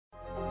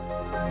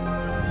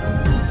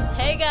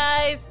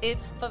guys,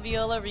 it's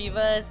Faviola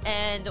Rivas,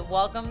 and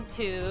welcome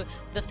to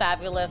the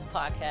Fabulous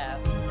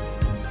Podcast.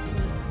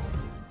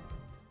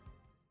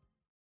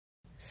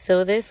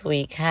 So this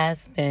week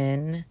has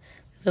been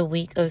the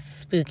week of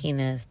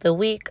spookiness, the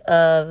week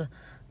of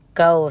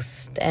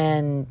ghosts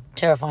and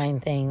terrifying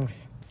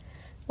things,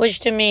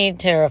 which to me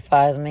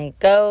terrifies me.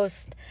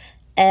 Ghosts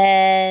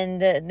and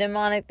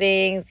demonic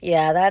things,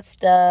 yeah, that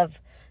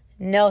stuff,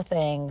 no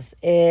thanks.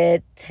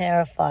 It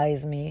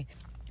terrifies me.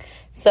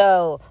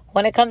 So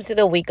when it comes to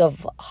the week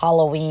of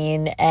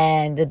Halloween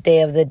and the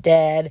Day of the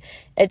Dead,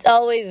 it's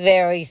always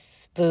very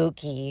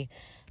spooky.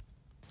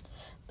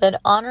 But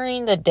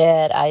honoring the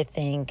dead, I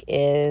think,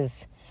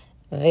 is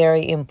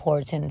very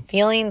important.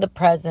 Feeling the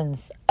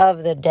presence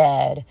of the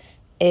dead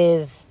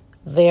is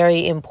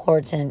very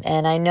important.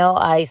 And I know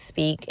I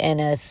speak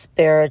in a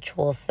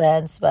spiritual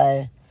sense,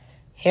 but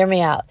hear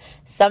me out.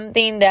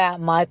 Something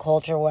that my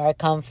culture, where I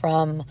come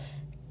from,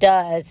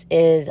 does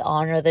is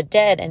honor the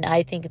dead. And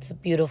I think it's a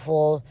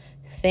beautiful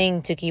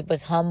thing to keep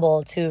us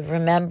humble, to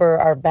remember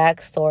our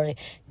backstory,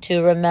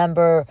 to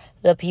remember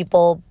the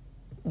people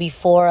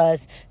before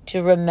us,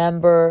 to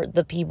remember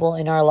the people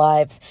in our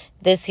lives.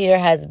 This year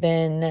has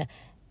been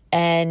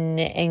an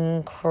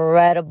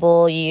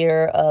incredible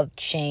year of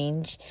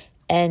change,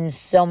 and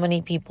so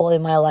many people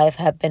in my life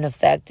have been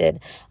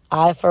affected.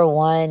 I, for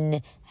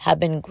one, have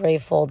been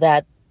grateful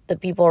that the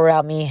people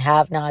around me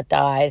have not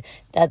died,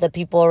 that the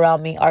people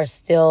around me are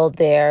still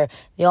there.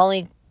 The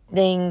only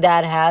thing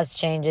that has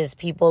changed is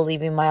people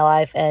leaving my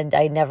life and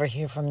I never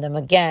hear from them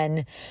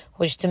again,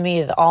 which to me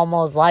is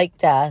almost like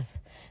death,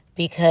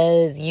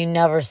 because you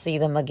never see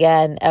them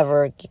again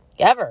ever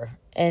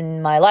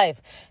in my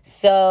life.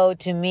 So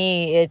to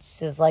me, it's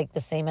just like the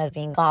same as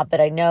being gone,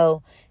 but I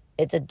know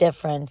it's a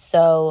difference.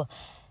 So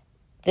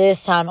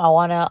this time I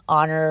want to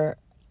honor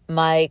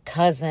my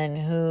cousin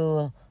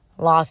who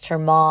lost her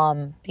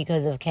mom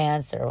because of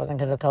cancer. It wasn't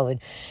because of COVID.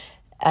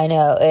 I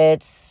know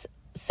it's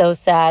so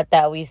sad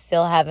that we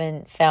still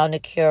haven't found a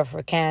cure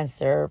for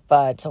cancer,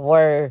 but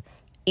we're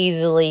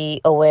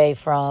easily away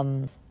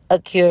from a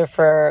cure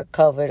for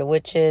COVID,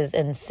 which is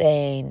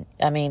insane.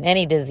 I mean,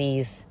 any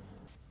disease,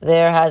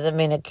 there hasn't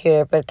been a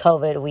cure, but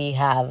COVID we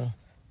have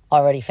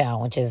already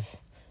found, which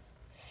is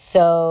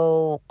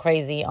so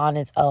crazy on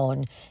its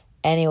own.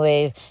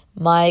 Anyways,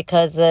 my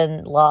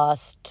cousin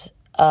lost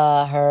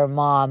her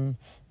mom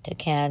to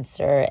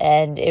cancer,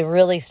 and it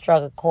really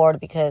struck a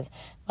chord because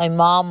my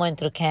mom went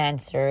through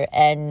cancer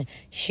and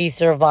she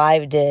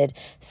survived it.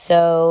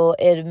 So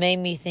it made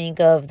me think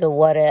of the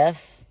what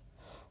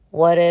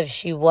if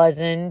she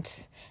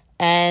wasn't.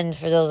 And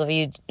for those of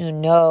you who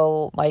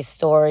know my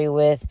story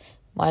with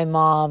my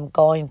mom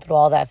going through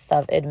all that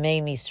stuff, it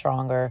made me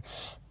stronger.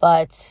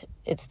 But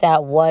it's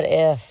that what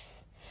if.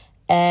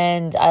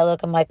 And I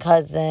look at my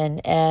cousin,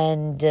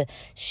 and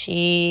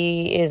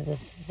she is the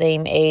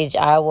same age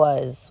I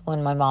was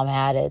when my mom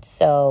had it.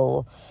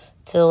 So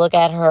to look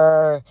at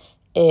her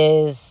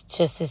is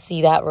just to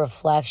see that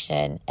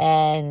reflection.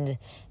 And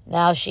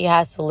now she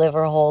has to live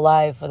her whole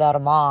life without a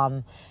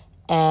mom.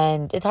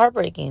 And it's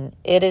heartbreaking.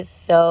 It is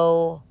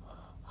so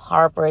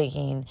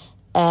heartbreaking.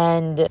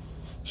 And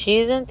she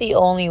isn't the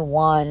only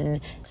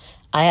one.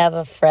 I have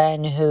a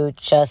friend who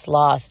just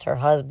lost her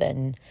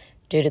husband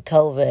due to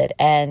COVID.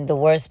 And the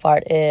worst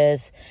part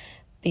is,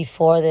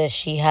 before this,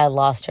 she had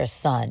lost her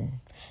son.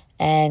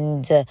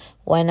 And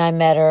when I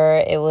met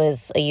her, it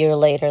was a year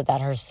later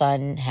that her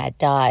son had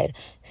died.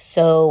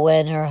 So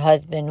when her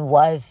husband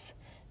was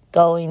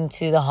going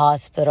to the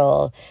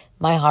hospital,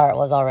 my heart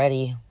was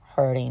already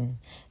hurting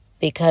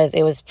because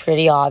it was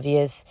pretty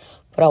obvious,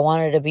 but I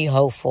wanted to be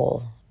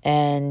hopeful.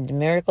 And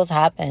miracles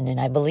happen, and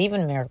I believe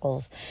in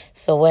miracles.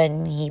 So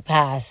when he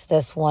passed,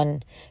 this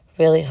one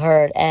really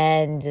hurt.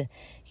 And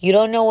you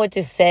don't know what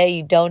to say.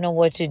 You don't know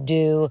what to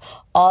do.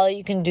 All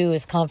you can do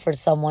is comfort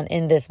someone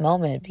in this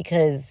moment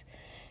because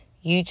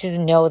you just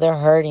know they're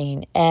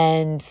hurting.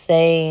 And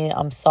saying,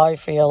 I'm sorry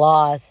for your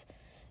loss,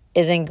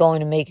 isn't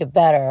going to make it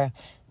better.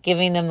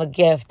 Giving them a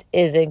gift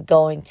isn't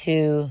going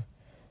to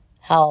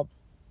help.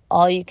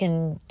 All you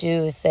can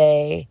do is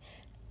say,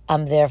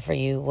 I'm there for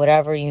you,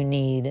 whatever you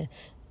need.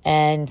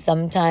 And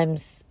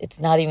sometimes it's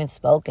not even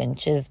spoken.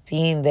 Just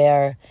being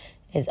there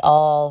is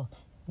all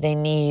they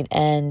need.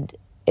 And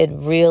it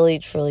really,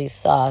 truly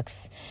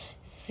sucks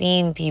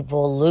seeing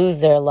people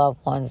lose their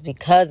loved ones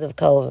because of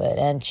COVID.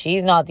 And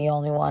she's not the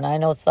only one. I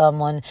know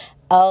someone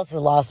else who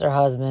lost her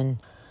husband.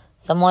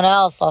 Someone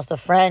else lost a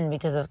friend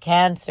because of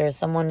cancer.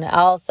 Someone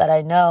else that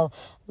I know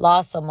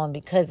lost someone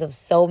because of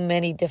so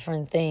many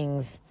different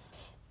things.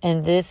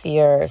 And this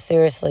year,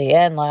 seriously,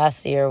 and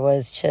last year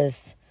was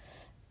just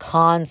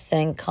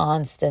constant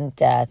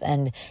death.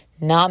 And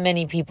not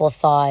many people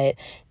saw it.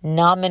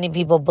 Not many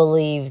people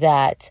believe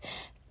that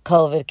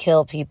COVID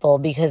killed people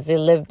because they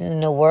lived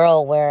in a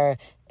world where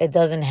it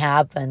doesn't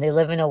happen. They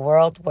live in a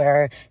world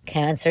where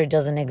cancer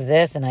doesn't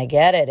exist. And I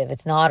get it. If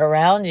it's not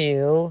around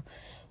you,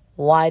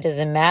 why does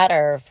it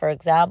matter? For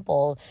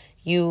example,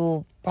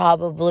 you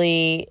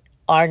probably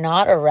are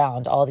not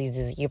around all these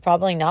diseases. You're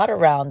probably not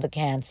around the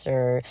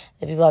cancer,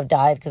 the people have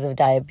died because of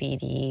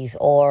diabetes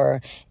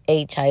or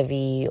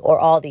HIV or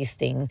all these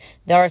things.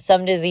 There are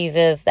some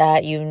diseases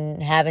that you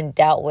haven't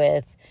dealt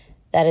with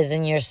that is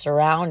in your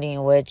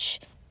surrounding, which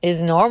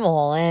is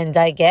normal. And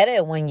I get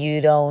it when you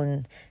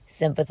don't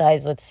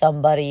sympathize with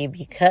somebody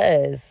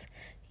because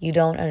you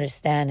don't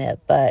understand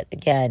it. But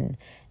again,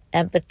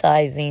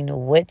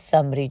 empathizing with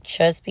somebody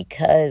just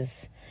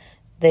because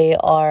they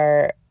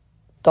are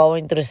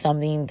going through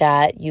something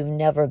that you've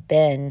never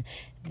been,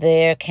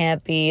 there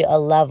can't be a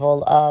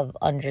level of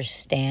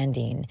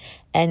understanding.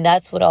 And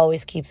that's what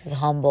always keeps us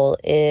humble,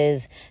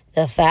 is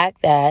the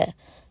fact that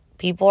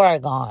people are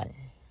gone.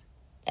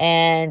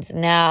 And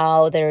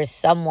now there is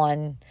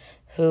someone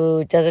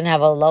who doesn't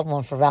have a loved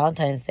one for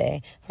Valentine's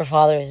Day, for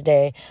Father's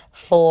Day,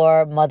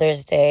 for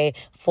Mother's Day,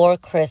 for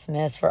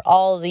Christmas, for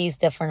all of these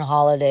different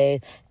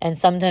holidays. And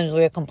sometimes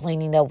we're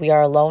complaining that we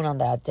are alone on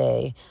that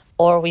day,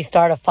 or we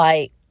start a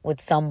fight with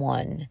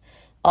someone.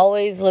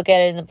 Always look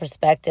at it in the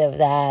perspective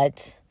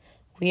that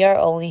we are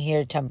only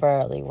here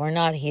temporarily. We're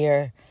not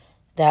here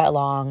that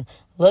long.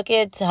 Look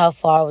at how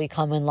far we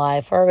come in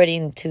life. We're already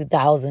in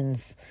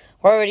 2000s.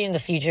 We're already in the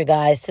future,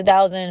 guys.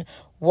 2000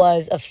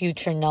 was a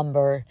future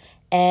number,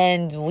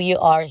 and we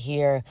are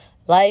here.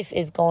 Life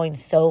is going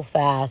so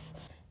fast,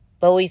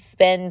 but we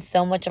spend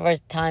so much of our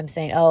time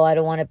saying, oh, I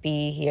don't want to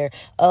be here.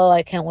 Oh,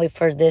 I can't wait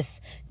for this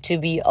to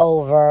be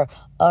over,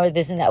 or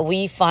this and that.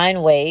 We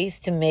find ways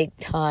to make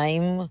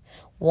time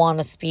want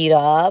to speed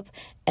up,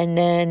 and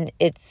then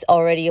it's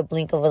already a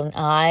blink of an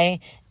eye.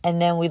 And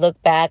then we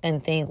look back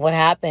and think, what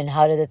happened?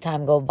 How did the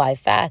time go by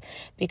fast?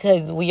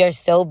 Because we are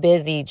so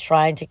busy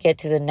trying to get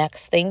to the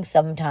next thing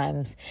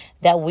sometimes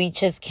that we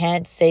just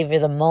can't savor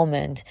the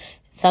moment.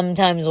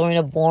 Sometimes we're in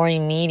a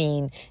boring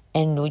meeting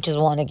and we just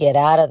want to get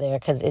out of there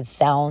because it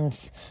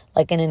sounds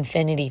like an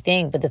infinity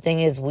thing. But the thing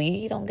is,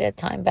 we don't get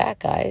time back,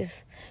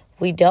 guys.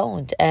 We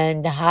don't.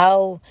 And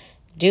how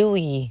do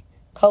we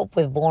cope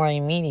with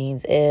boring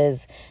meetings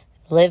is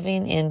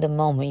living in the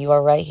moment. You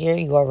are right here.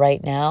 You are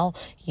right now.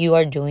 You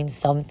are doing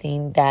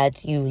something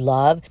that you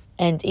love.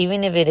 And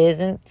even if it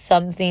isn't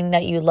something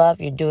that you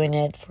love, you're doing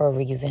it for a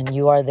reason.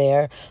 You are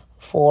there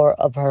for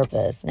a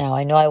purpose. Now,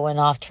 I know I went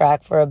off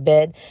track for a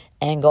bit,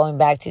 and going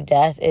back to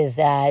death is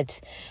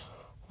that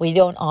we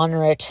don't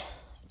honor it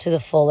to the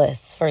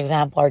fullest. For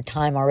example, our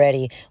time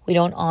already. We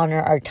don't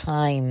honor our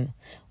time.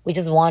 We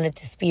just want it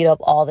to speed up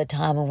all the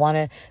time. We want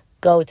to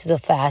go to the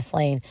fast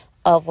lane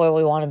of where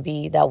we want to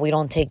be, that we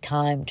don't take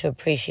time to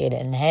appreciate it.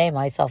 And hey,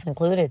 myself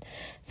included,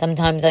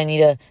 sometimes I need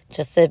to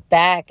just sit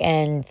back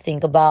and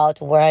think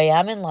about where I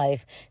am in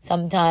life.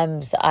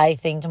 Sometimes I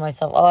think to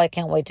myself, oh, I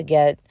can't wait to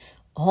get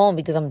home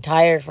because I'm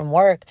tired from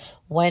work,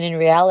 when in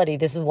reality,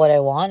 this is what I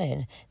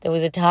wanted. There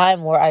was a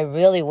time where I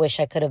really wish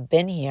I could have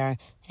been here,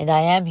 and I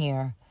am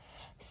here.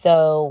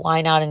 So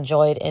why not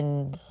enjoy it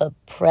in the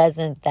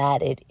present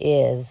that it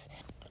is?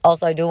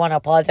 Also, I do want to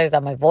apologize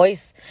that my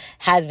voice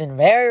has been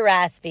very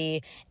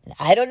raspy. And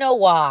I don't know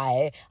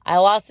why. I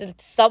lost it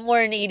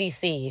somewhere in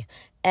EDC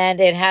and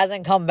it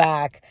hasn't come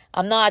back.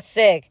 I'm not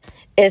sick.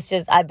 It's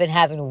just I've been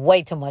having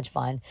way too much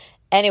fun.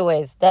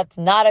 Anyways, that's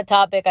not a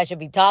topic I should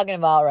be talking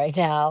about right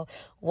now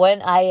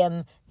when I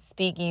am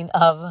speaking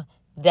of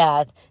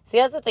death. See,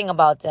 that's the thing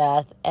about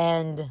death.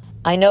 And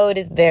I know it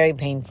is very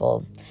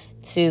painful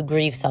to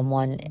grieve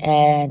someone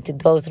and to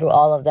go through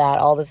all of that,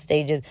 all the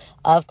stages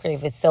of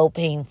grief is so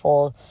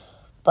painful.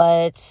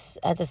 But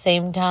at the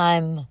same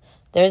time,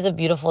 there's a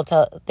beautiful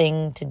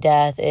thing to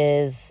death,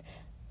 is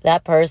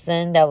that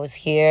person that was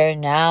here,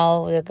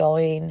 now they're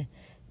going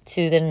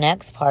to the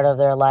next part of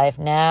their life.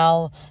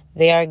 Now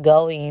they are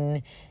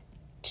going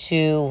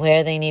to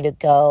where they need to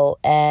go,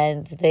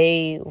 and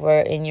they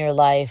were in your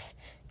life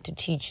to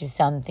teach you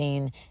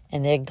something,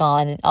 and they're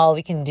gone, and all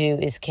we can do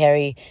is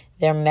carry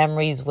their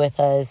memories with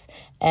us.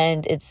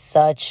 And it's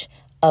such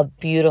a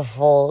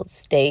beautiful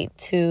state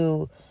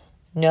to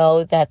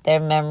know that their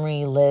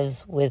memory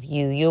lives with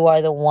you. You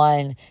are the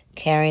one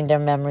carrying their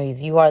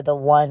memories. You are the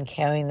one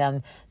carrying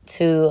them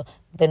to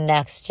the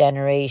next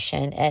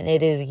generation, and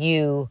it is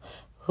you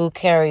who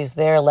carries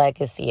their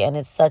legacy. And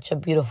it's such a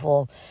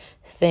beautiful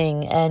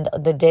thing. And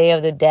the Day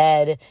of the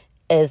Dead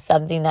is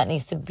something that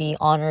needs to be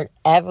honored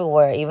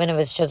everywhere. Even if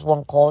it's just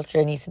one culture,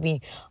 it needs to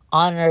be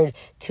honored,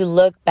 to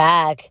look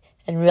back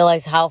and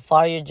realize how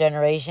far your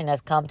generation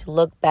has come, to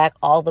look back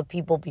all the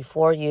people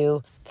before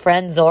you,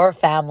 friends or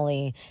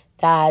family,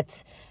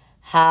 that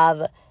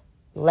have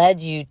led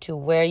you to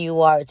where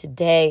you are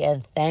today,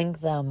 and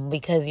thank them,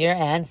 because your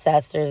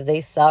ancestors,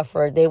 they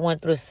suffered, they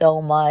went through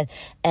so much.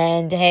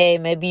 And hey,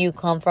 maybe you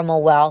come from a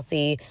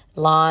wealthy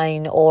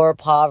line or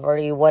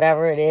poverty,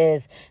 whatever it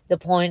is. The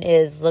point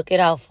is, look at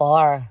how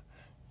far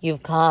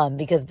you've come,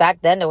 because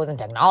back then there wasn't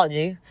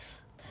technology.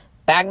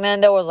 Back then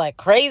there was like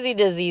crazy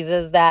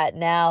diseases that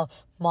now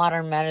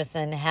modern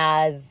medicine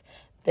has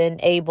been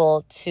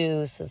able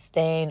to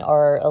sustain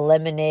or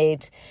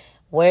eliminate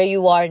where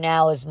you are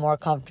now is more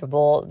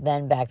comfortable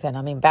than back then.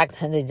 I mean, back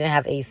then they didn't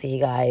have AC,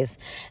 guys.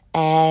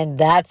 And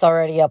that's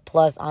already a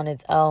plus on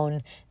its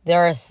own.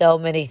 There are so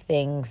many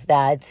things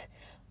that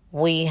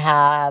we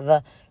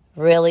have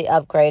really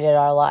upgraded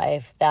our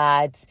life,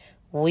 that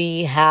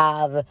we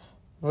have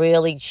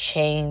really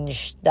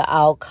changed the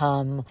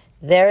outcome.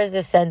 There is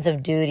a sense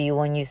of duty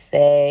when you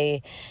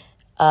say,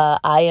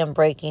 I am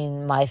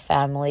breaking my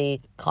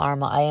family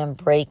karma. I am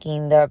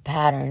breaking their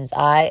patterns.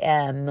 I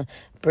am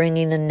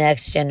bringing the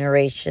next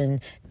generation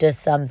to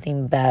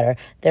something better.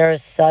 There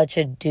is such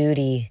a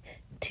duty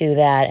to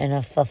that and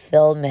a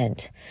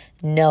fulfillment,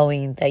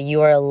 knowing that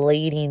you are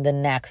leading the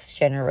next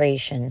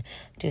generation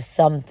to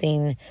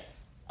something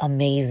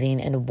amazing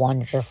and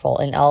wonderful.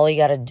 And all you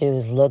got to do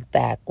is look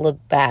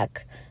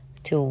back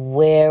to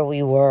where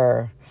we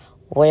were,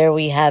 where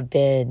we have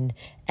been.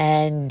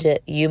 And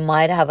you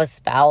might have a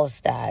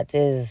spouse that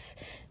is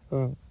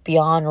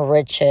beyond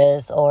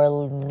riches or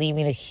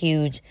leaving a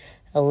huge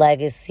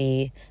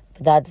legacy,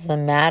 but that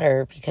doesn't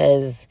matter,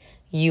 because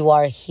you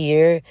are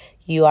here.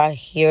 You are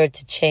here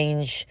to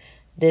change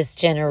this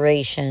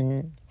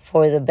generation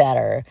for the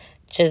better.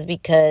 Just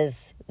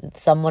because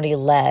somebody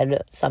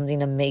led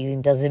something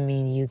amazing doesn't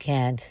mean you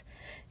can't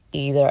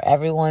either.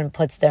 Everyone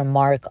puts their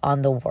mark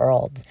on the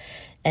world.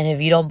 And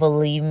if you don't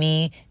believe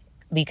me,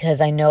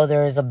 because I know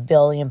there's a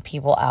billion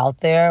people out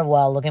there,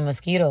 well, look at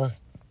mosquitoes.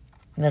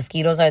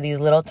 Mosquitoes are these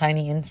little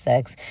tiny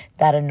insects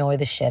that annoy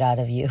the shit out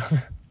of you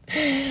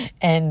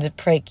and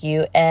prick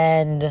you.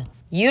 And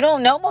you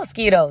don't know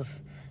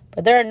mosquitoes,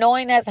 but they're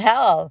annoying as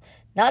hell.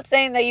 Not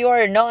saying that you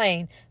are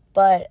annoying,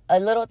 but a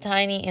little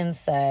tiny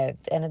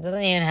insect, and it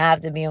doesn't even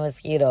have to be a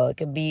mosquito. It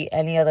could be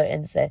any other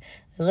insect.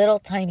 A little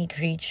tiny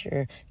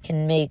creature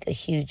can make a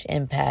huge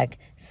impact.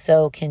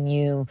 So can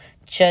you.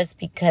 Just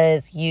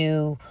because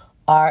you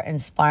are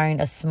inspiring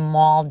a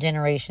small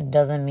generation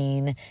doesn't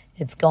mean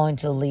it's going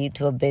to lead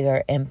to a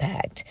bigger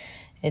impact.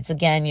 It's,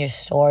 again, your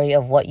story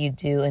of what you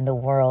do in the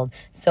world.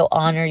 So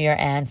honor your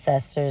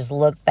ancestors.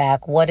 Look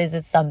back. What is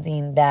it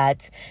something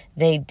that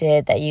they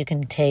did that you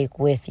can take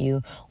with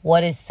you?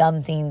 What is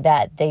something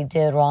that they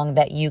did wrong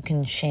that you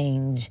can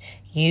change?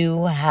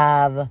 You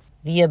have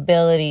the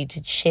ability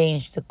to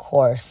change the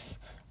course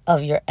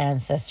of your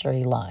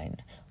ancestry line,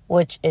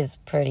 which is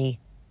pretty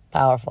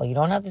powerful. You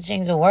don't have to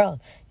change the world.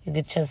 You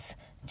could just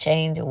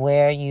change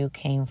where you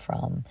came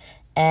from.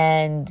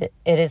 And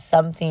it is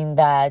something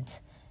that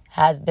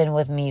has been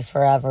with me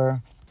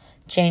forever,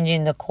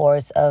 changing the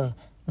course of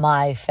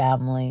my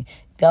family,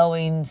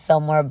 going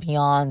somewhere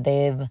beyond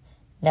they've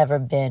never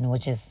been,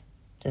 which is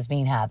just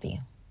being happy.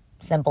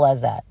 Simple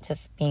as that.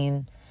 Just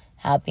being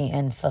happy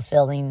and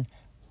fulfilling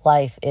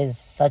life is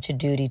such a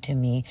duty to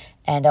me.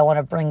 And I want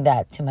to bring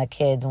that to my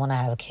kids when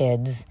I have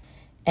kids.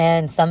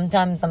 And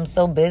sometimes I'm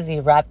so busy,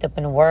 wrapped up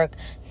in work.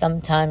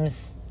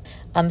 Sometimes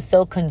I'm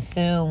so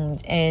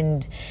consumed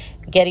in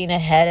getting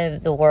ahead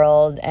of the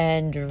world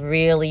and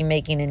really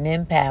making an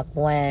impact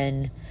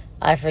when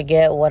I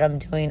forget what I'm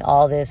doing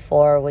all this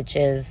for, which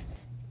is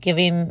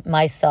giving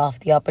myself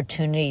the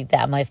opportunity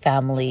that my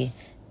family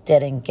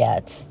didn't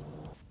get.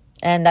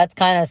 And that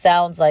kind of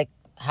sounds like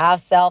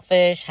half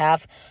selfish,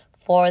 half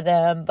for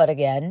them. But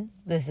again,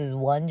 this is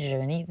one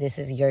journey. This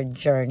is your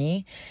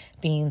journey.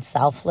 Being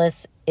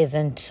selfless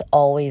isn't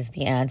always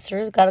the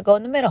answer. Got to go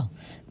in the middle.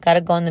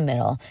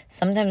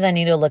 Sometimes I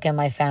need to look at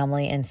my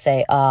family and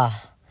say, I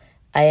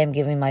am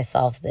giving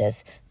myself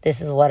this.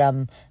 This is what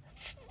I'm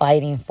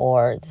fighting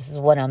for. This is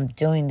what I'm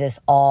doing this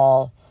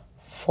all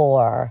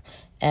for.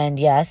 And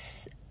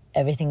yes,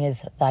 everything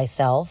is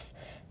thyself,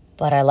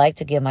 but I like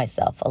to give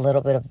myself a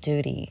little bit of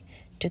duty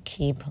to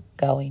keep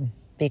going,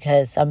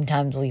 because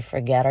sometimes we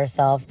forget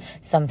ourselves.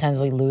 Sometimes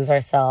we lose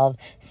ourselves.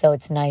 So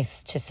it's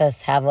nice to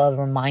just have a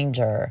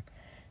reminder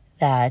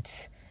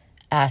that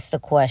ask the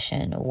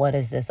question, what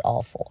is this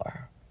all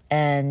for?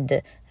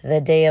 And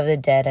the Day of the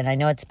Dead, and I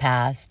know it's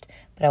past,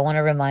 but I want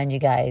to remind you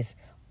guys,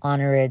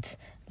 honor it,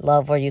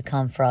 love where you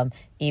come from.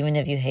 Even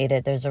if you hate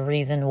it, there's a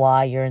reason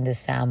why you're in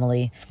this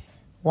family.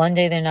 One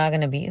day they're not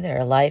going to be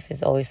there. Life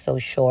is always so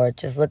short.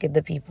 Just look at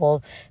the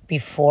people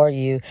before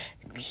you.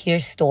 Hear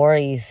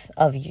stories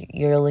of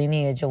your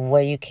lineage, of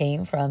where you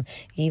came from.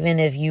 Even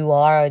if you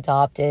are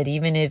adopted,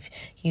 even if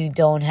you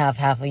don't have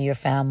half of your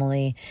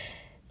family,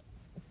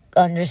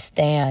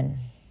 understand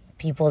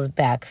people's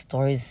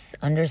backstories.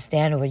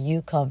 Understand where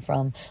you come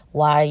from.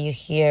 Why are you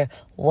here?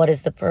 What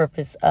is the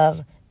purpose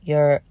of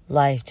your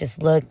life?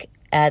 Just look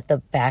at the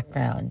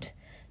background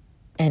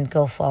and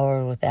go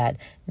forward with that.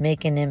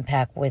 Make an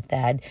impact with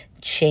that.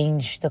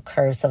 Change the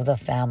curse of the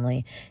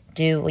family.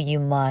 Do what you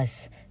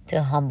must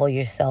to humble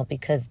yourself,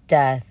 because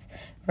death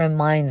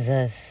reminds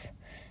us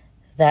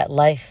that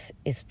life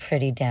is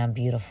pretty damn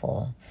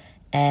beautiful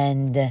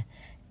and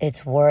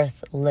it's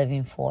worth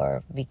living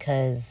for,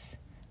 because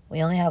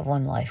we only have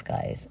one life,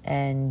 guys.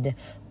 And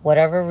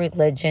whatever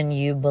religion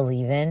you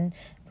believe in,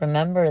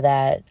 remember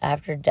that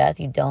after death,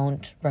 you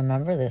don't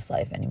remember this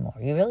life anymore.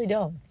 You really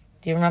don't.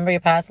 Do you remember your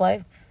past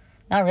life?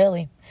 Not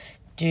really.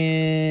 Do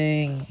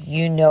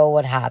you know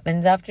what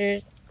happens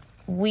after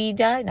we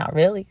die. Not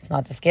really. It's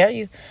not to scare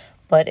you,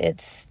 but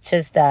it's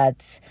just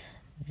that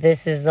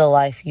this is the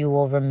life you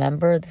will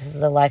remember. This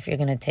is the life you're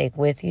going to take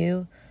with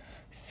you.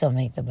 So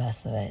make the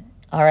best of it.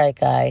 All right,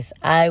 guys.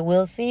 I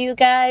will see you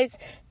guys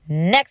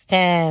next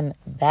time.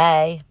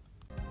 Bye.